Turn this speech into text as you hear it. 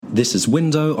This is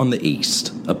Window on the East,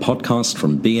 a podcast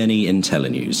from BNE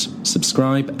IntelliNews.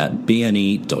 Subscribe at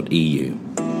bne.eu.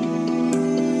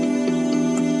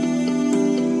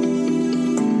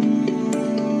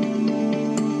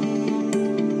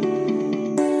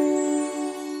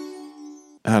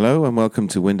 Hello and welcome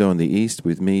to Window on the East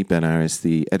with me, Ben Aris,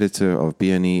 the editor of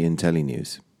BNE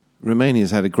IntelliNews. Romania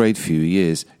has had a great few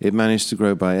years. It managed to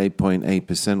grow by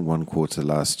 8.8% one quarter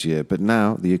last year, but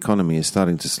now the economy is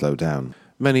starting to slow down.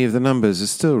 Many of the numbers are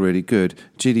still really good.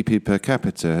 GDP per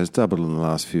capita has doubled in the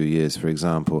last few years, for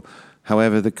example.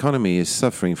 However, the economy is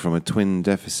suffering from a twin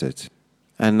deficit.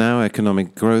 And now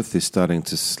economic growth is starting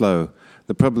to slow.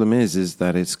 The problem is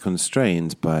that it's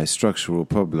constrained by structural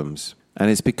problems,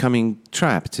 and it's becoming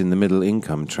trapped in the middle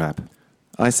income trap.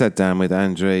 I sat down with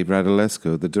Andrei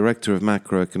Radulescu, the Director of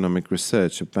Macroeconomic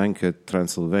Research at Banca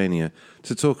Transilvania,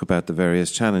 to talk about the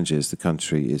various challenges the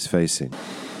country is facing.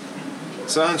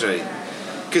 So, Andrei,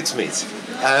 good to meet.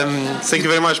 Thank you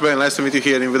very much, Ben. Nice to meet you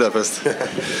here in Budapest.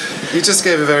 You just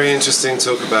gave a very interesting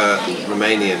talk about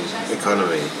Romanian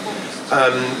economy.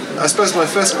 I suppose my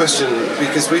first question,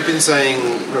 because we've been saying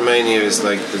Romania is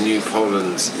like the new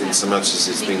Poland in so much as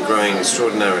it's been growing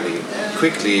extraordinarily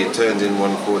quickly. It turned in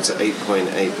one quarter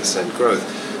 8.8% growth,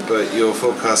 but your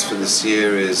forecast for this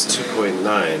year is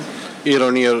 2.9%. Year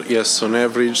on year, yes, on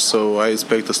average. So I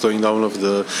expect a slowing down of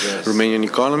the Romanian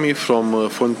economy from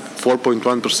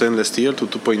 4.1% last year to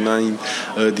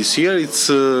 2.9% this year. It's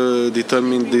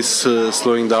determined this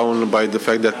slowing down by the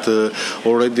fact that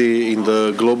already in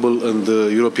the global and the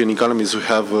European economies we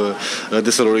have a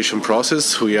deceleration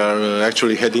process. We are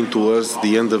actually heading towards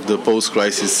the end of the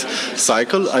post-crisis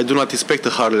cycle. I do not expect a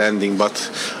hard landing, but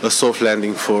a soft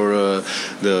landing for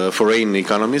the foreign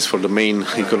economies, for the main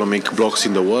economic blocks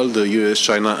in the world, the US,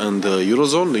 China, and the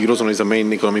Eurozone. The Eurozone is the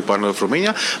main economic partner of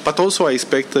Romania, but also I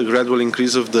expect a gradual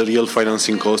increase of the real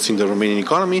financing costs in the Romanian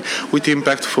economy with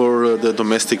impact for the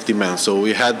domestic demand. So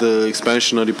we had the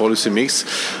expansionary policy mix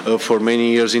for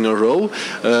many years in a row,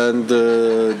 and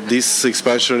this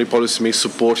expansionary policy mix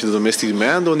supported the domestic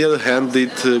demand. On the other hand,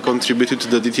 it contributed to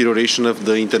the deterioration of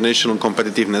the international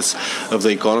competitiveness of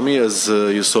the economy, as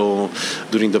you saw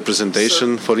during the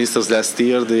presentation. For instance, last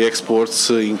year the exports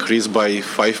increased by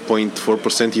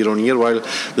 5.4% year on year, while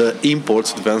the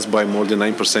imports advanced by more than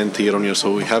 9% year on year.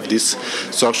 So we have this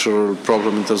structural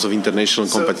problem in terms of international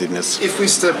competitiveness. If we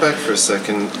step back for a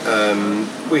second,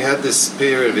 we had this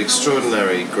period of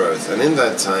extraordinary growth, and in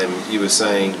that time you were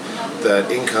saying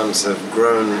that incomes have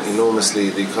grown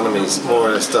enormously, the economy is more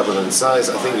or less doubled in size.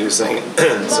 I think you were saying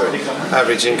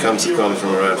average incomes have gone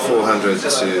from around 400 to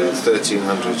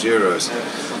 1,300 euros.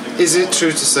 Is it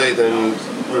true to say then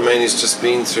Romania's just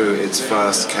been through its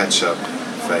fast catch-up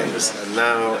phase, and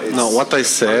now it's... No, what I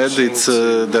said, it's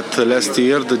that last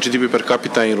year the GDP per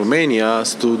capita in Romania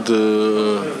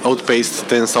outpaced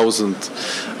 10,000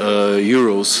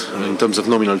 euros in terms of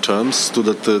nominal terms, stood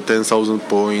at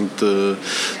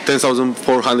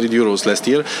 10,400 euros last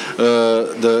year.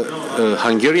 The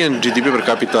Hungarian GDP per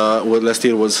capita last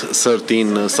year was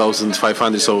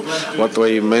 13,500. So what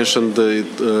I mentioned,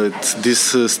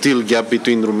 this still gap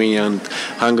between Romania and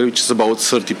Hungary, which is about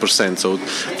 30%. So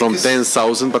from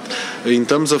 10,000, but in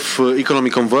terms of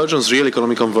economic convergence, real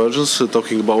economic convergence,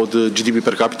 talking about GDP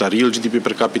per capita, real GDP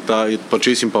per capita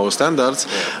purchasing power standards,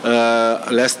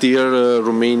 last year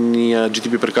Romania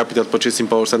GDP per capita purchasing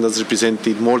power standards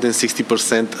represented more than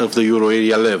 60% of the euro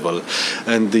area level,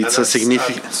 and it's a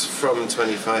significant from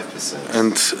 25%.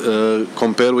 And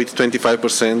compared with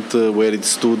 25% where it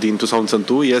stood in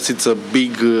 2002, yes, it's a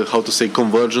big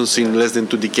convergence in less than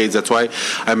 2 decades. That's why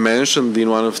I mentioned in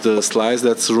one of the slides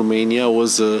that Romania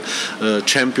was a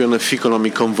champion of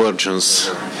economic convergence.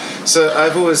 So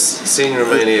I've always seen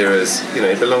Romania as,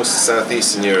 it belongs to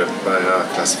Southeastern Europe by our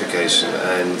classification,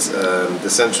 and the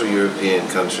Central European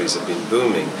countries have been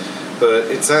booming. But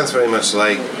it sounds very much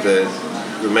like that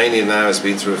Romania now has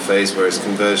been through a phase where it's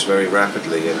converged very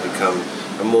rapidly and become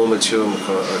a more mature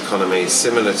economy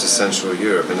similar to Central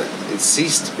Europe, and it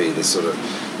ceased to be this sort of,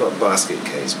 not basket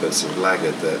case, but sort of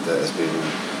laggard that has been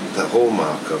the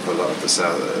hallmark of a lot of the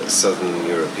southern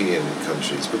European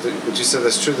countries. Would you say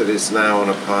that's true, that it's now on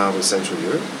a par with Central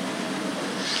Europe?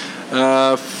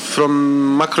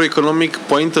 From macroeconomic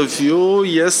point of view,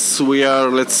 yes, we are,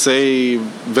 let's say,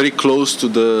 very close to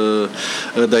the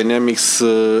dynamics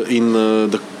in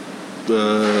the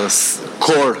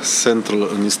core Central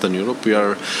and Eastern Europe. We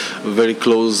are very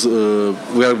close.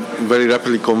 We are very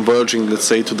rapidly converging, let's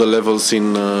say, to the levels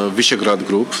in Visegrad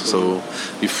Group. So,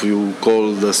 if you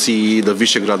call the CE the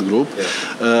Visegrad Group.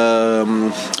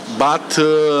 But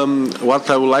what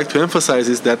I would like to emphasize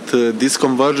is that this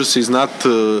convergence is not,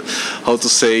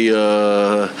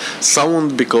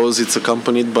 sound, because it's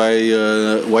accompanied by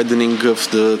widening of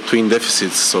the twin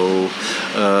deficits. So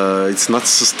it's not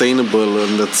sustainable,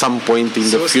 and at some point in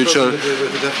the future. What's the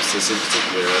with the deficits in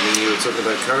particular? I mean, you were talking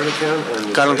about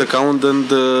current account and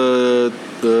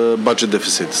budget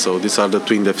deficit. So these are the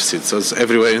twin deficits. As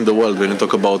everywhere in the world, when you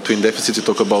talk about twin deficits, you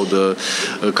talk about the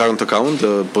current account,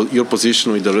 your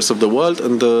position with the rest of the world,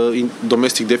 and the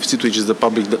domestic deficit, which is the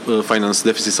public finance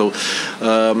deficit. So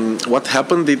what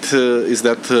happened is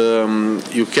that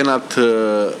you cannot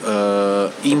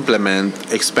implement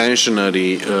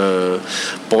expansionary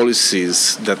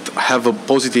policies that have a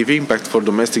positive impact for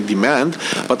domestic demand,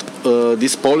 but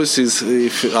these policies,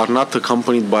 if are not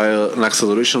accompanied by an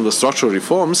acceleration of the structural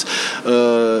reforms,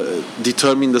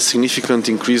 determine the significant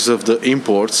increase of the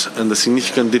imports and the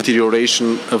significant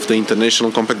deterioration of the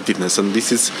international competitiveness. And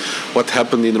this is what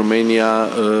happened in Romania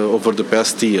over the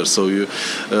past year. So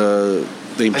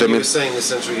And you were saying the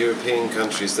Central European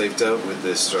countries, they've dealt with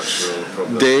this structural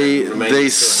problem. They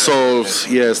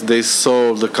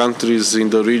solved the countries in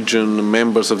the region,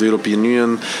 members of the European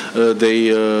Union.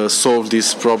 They solved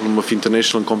this problem of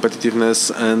international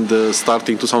competitiveness, and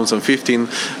starting 2015,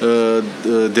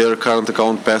 their current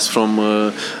account passed from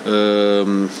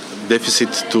deficit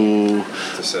to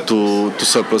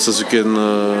surplus, as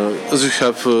you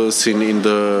have seen in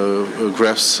the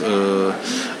graphs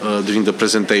during the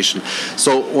presentation.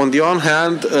 So on the one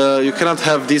hand, you cannot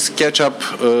have this catch-up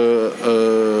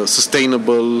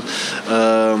sustainable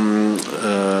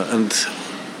and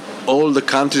all the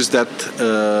countries that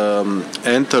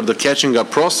enter the catching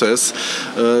up process,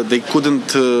 they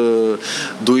couldn't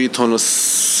do it on a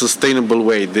sustainable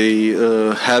way. They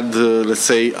had, let's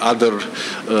say, other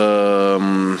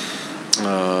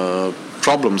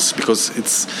problems, because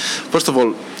it's, first of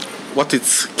all, what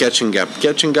is catching up?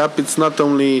 Catching up, it's not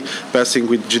only passing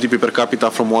with GDP per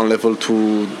capita from one level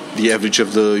to the average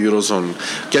of the Eurozone.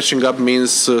 Catching up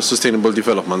means sustainable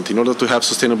development. In order to have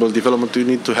sustainable development, you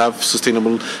need to have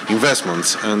sustainable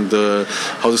investments and,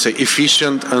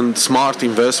 efficient and smart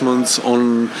investments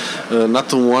on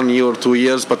not on 1 year or 2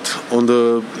 years, but on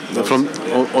the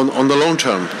on the long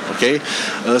term. Okay.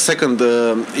 Second,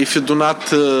 if you do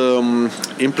not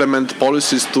implement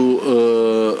policies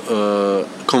to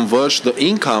converge the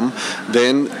income,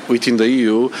 then within the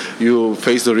EU you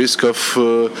face the risk of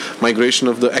migration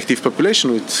of the active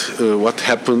population, with what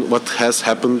has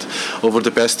happened over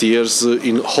the past years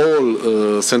in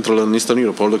whole Central and Eastern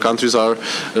Europe. All the countries are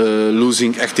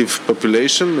losing active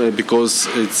population because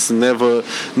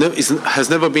has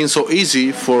never been so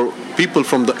easy for people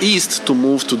from the east to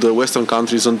move to the Western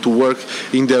countries and to work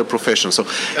in their profession. So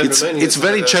it's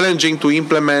very challenging to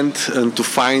implement and to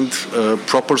find a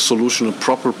proper solution, a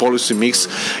proper policy mix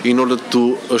in order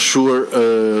to assure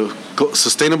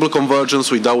sustainable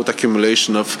convergence without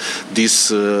accumulation of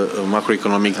these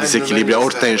macroeconomic disequilibria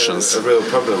or tensions. A real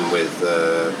problem with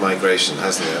migration,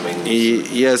 hasn't it? I mean,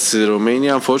 yes,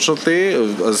 Romania, unfortunately,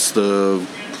 as the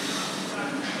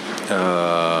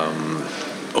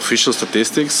official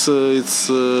statistics,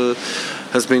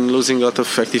 has been losing a lot of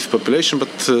active population,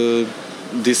 but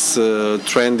this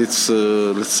trend is,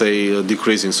 let's say,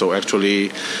 decreasing. So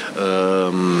actually,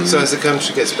 so as the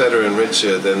country gets better and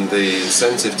richer, then the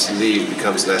incentive to leave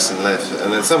becomes less and less,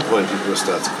 and at some point people will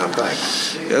start to come back.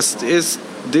 Yes,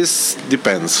 this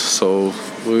depends. So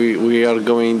we are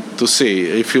going to see.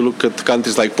 If you look at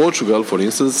countries like Portugal, for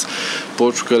instance,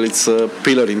 Portugal it's a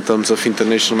pillar in terms of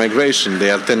international migration.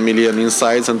 They are 10 million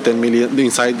inside and 10 million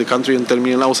inside the country and 10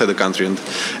 million outside the country. And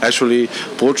actually,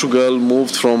 Portugal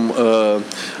moved from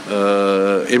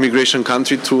immigration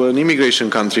country to an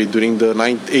immigration country during the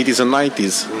 80s and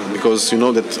 90s, because you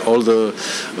know that all the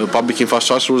public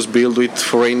infrastructure was built with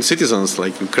foreign citizens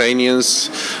like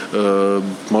Ukrainians,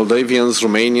 Moldavians,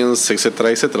 Romanians, etc.,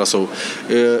 etc. So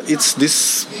it's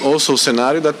this also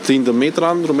scenario that in the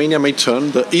mid-run, Romania may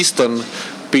turn the eastern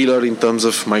pillar in terms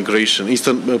of migration,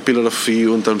 eastern pillar of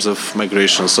EU in terms of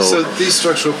migration. So these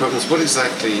structural problems, what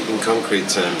exactly in concrete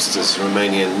terms does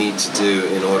Romania need to do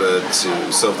in order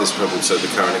to solve this problem, so the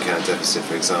current account deficit,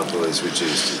 for example, is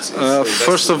reduced?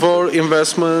 First of all,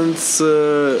 investments,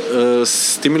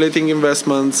 stimulating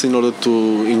investments in order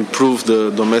to improve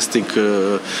the domestic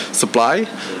supply,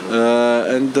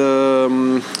 and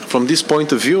from this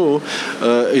point of view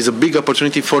is a big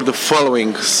opportunity for the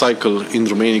following cycle in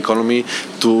Romanian economy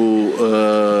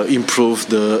to improve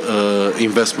the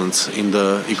investments in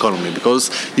the economy. Because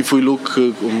if we look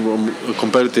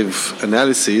comparative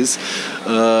analysis,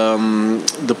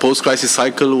 the post-crisis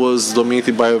cycle was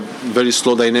dominated by very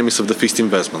slow dynamics of the fixed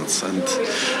investments, and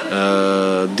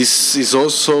this is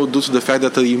also due to the fact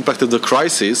that the impact of the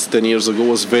crisis 10 years ago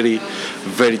was very,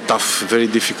 very tough, very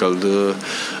difficult.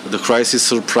 The crisis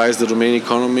surprised the Romanian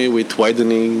economy with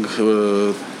widening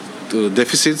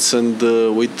deficits and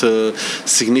with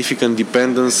significant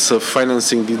dependence of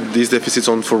financing these deficits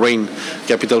on foreign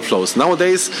capital flows.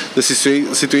 Nowadays, the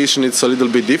situation is a little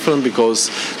bit different because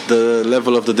the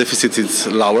level of the deficit is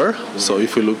lower. So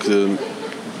if we look,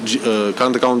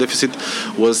 current account deficit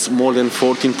was more than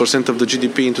 14% of the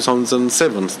GDP in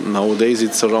 2007. Nowadays,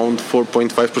 it's around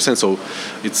 4.5%. So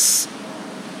it's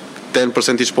 10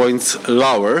 percentage points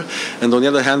lower, and on the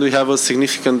other hand we have a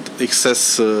significant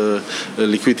excess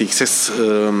liquidity, excess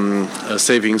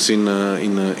savings in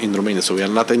Romania, so we are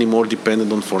not anymore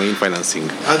dependent on foreign financing.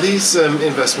 Are these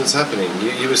investments happening?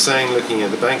 You were saying, looking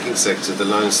at the banking sector, the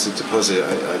loans to deposit,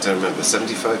 I don't remember, 75%,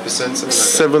 something like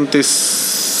that?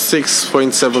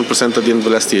 76.7% at the end of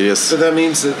the last year, yes. So that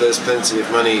means that there's plenty of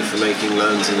money for making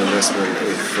loans and investment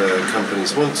if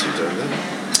companies want to, don't they?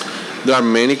 There are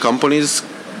many companies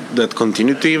that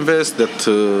continue to invest,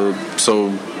 so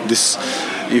this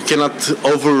you cannot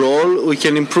overall we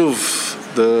can improve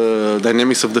the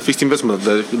dynamics of the fixed investment.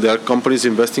 There are companies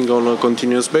investing on a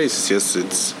continuous basis. Yes,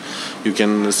 you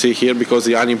can see here because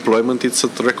the unemployment is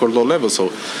at record low level,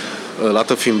 so a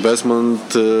lot of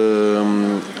investment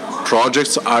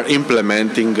projects are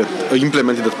implemented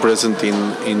at present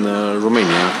in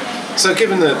Romania. So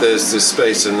given that there's this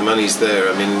space and the money's there,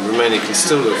 I mean, Romania can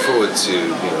still look forward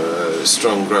to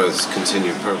strong growth,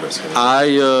 continued progress. I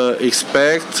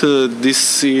expect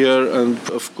this year, and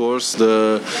of course,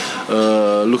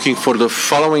 looking for the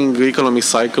following economic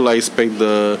cycle, I expect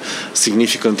the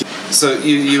significant. So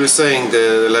you were saying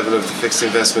the level of the fixed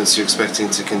investments you're expecting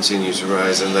to continue to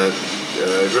rise, and that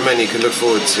Romania can look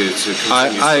forward to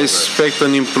I expect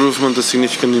an improvement, a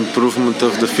significant improvement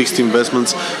of the fixed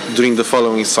investments during the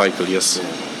following cycle, yes.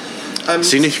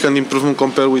 Significant improvement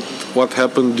compared with what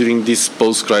happened during this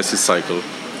post-crisis cycle.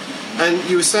 And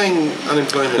you were saying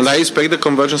unemployment... And I expect the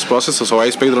convergence process, so I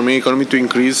expect the Romanian economy to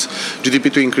increase,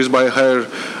 GDP to increase by a higher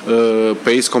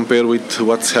pace compared with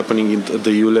what's happening at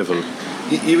the EU level.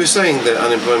 You were saying that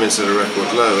unemployment's at a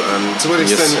record low. To what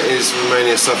extent is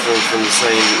Romania suffering from the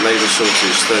same labour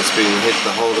shortage that's been hit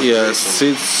the whole of the place?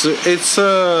 Yes,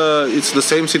 it's the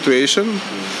same situation.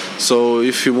 So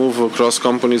if you move across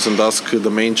companies and ask the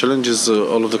main challenges,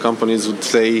 all of the companies would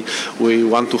say we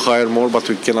want to hire more, but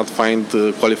we cannot find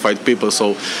qualified people.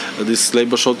 So this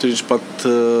labor shortage, but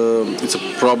it's a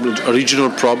problem, a regional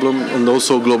problem, and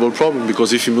also a global problem.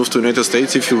 Because if you move to the United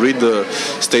States, if you read the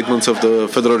statements of the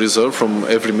Federal Reserve from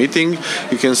every meeting,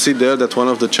 you can see there that one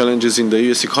of the challenges in the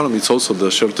U.S. economy is also the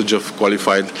shortage of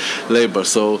qualified labor.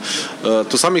 So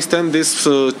to some extent, this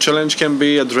challenge can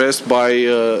be addressed by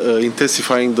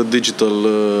intensifying the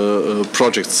digital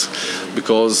projects,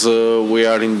 because we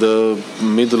are in the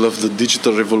middle of the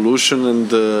digital revolution, and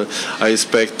I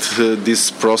expect this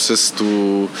process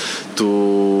to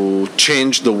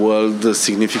change the world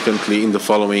significantly in the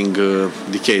following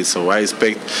decades. So I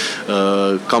expect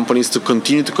companies to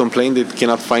continue to complain that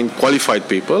cannot find qualified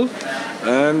people,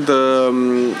 and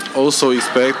also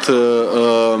expect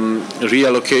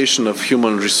reallocation of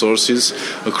human resources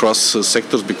across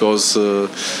sectors, because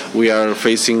we are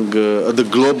facing at the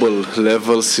global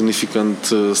level significant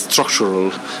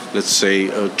structural, let's say,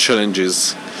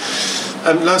 challenges.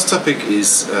 Last topic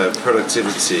is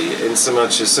productivity. In so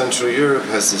much as Central Europe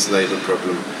has this labour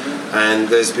problem, and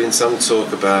there's been some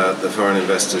talk about the foreign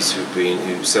investors who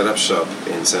set up shop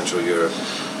in Central Europe,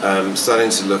 starting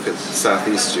to look at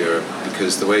Southeast Europe,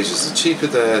 because the wages are cheaper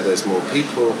there, there's more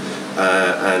people,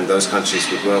 and those countries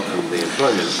would welcome the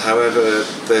employment. However,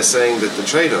 they're saying that the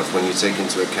trade-off, when you take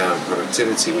into account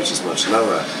productivity, which is much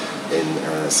lower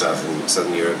in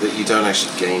Southern Europe, that you don't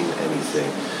actually gain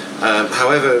anything.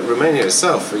 However, Romania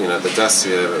itself, the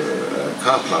Dacia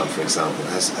car plant, for example,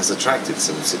 has attracted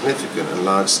some significant and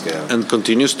large scale, and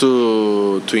continues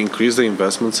to increase the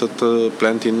investments at the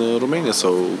plant in Romania.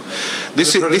 So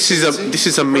this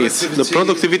is a myth. The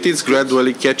productivity is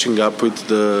gradually catching up with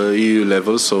the EU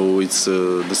level. So it's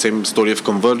the same story of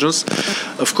convergence.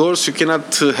 Of course, you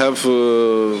cannot have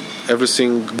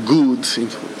everything good in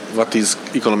what is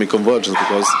economic convergence,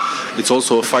 because it's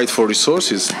also a fight for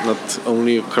resources, not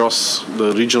only across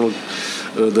the regional,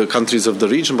 the countries of the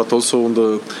region, but also on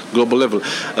the global level.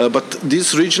 But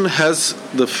this region has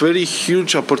the very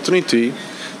huge opportunity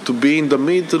to be in the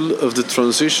middle of the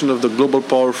transition of the global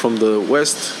power from the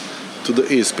West to the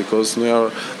East, because now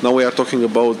we are talking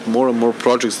about more and more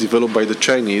projects developed by the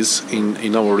Chinese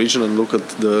in our region. And look at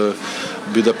the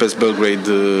Budapest-Belgrade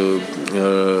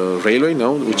railway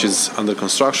now, which is under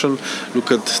construction.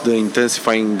 Look at the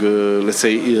intensifying,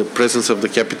 presence of the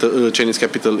capital, Chinese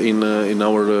capital in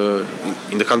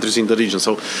the countries in the region.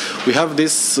 So we have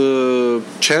this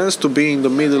chance to be in the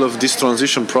middle of this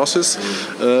transition process,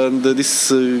 and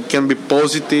this can be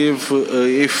positive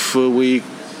if we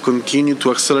continue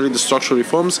to accelerate the structural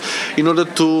reforms in order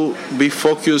to be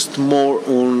focused more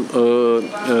on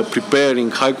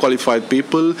preparing high qualified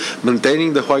people,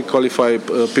 maintaining the high qualified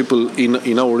people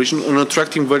in our region, and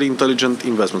attracting very intelligent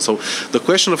investment. So the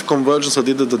question of convergence at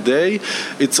the end of the day,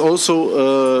 it's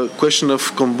also a question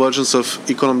of convergence of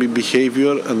economic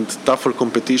behavior and tougher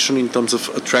competition in terms of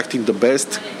attracting the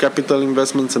best capital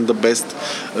investments and the best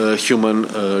human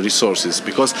resources.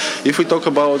 Because if we talk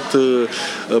about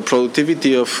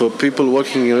productivity of people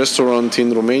working in restaurant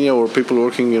in Romania or people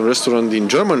working in restaurant in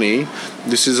Germany,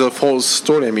 this is a false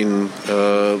story. I mean,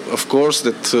 of course,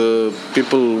 that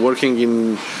people working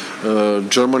in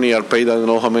Germany are paid I don't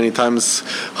know how many times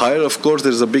higher. Of course,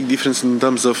 there's a big difference in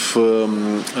terms of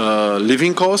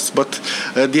living costs, but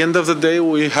at the end of the day,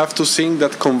 we have to think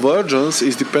that convergence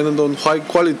is dependent on high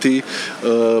quality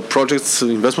projects,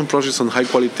 investment projects, and high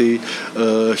quality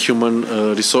human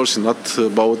resources, not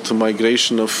about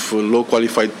migration of low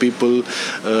qualified people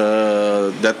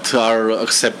that are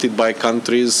accepted by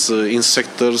countries in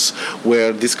sectors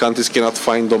where these countries cannot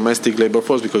find domestic labor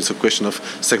force, because it's a question of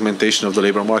segmentation of the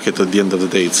labor market. At the end of the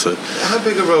day, it's how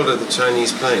big a role are the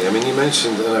Chinese playing? I mean, you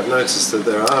mentioned, and I've noticed that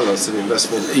there are lots of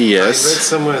investment. Yes. I read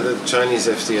somewhere that Chinese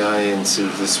FDI into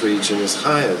this region is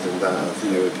higher than that of the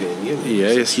European Union.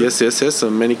 Yes.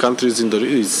 Many countries in the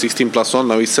region, 16+1,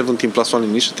 now it's 17+1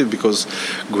 initiative, because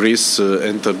Greece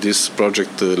entered this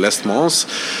project last month.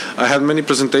 I had many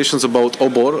presentations about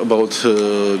OBOR, about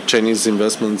Chinese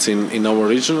investments in our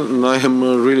region, and I am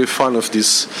really fan of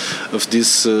this.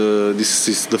 This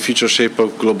is the future shape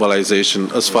of globalization,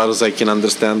 as far as I can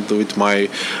understand with my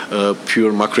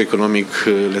pure macroeconomic,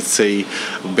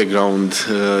 background.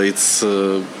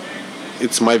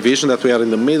 It's my vision that we are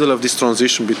in the middle of this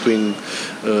transition between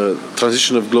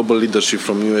transition of global leadership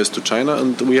from US to China,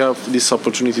 and we have this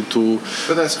opportunity to.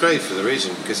 But that's great for the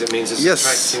region, because it means it's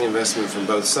attracting investment from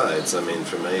both sides. I mean,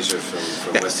 from Asia, from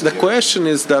Western The Europe. question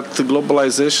is that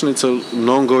globalization, it's an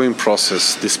ongoing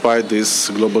process, despite these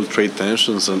global trade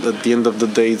tensions, and at the end of the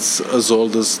day, it's as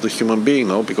old as the human being,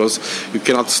 no? Because you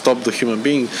cannot stop the human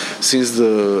being. Since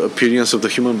the appearance of the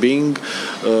human being,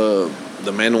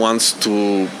 the man wants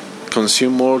to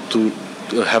consume more, to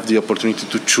have the opportunity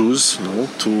to choose,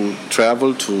 to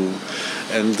travel,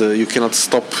 and you cannot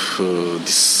stop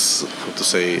this,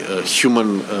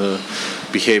 human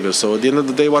behavior. So at the end of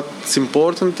the day, what's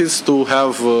important is to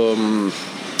have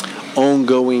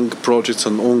ongoing projects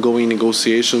and ongoing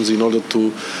negotiations in order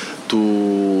to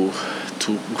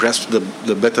grasp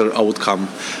the better outcome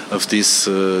of these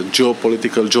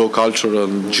geopolitical, geocultural,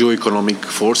 and geoeconomic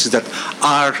forces that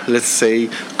are,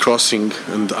 crossing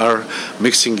and are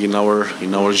mixing in our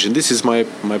region. This is my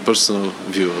personal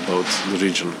view about the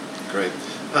region. Great.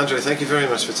 Andrei, thank you very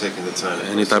much for taking the time.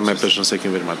 Anytime, my pleasure. Thank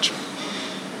you very much.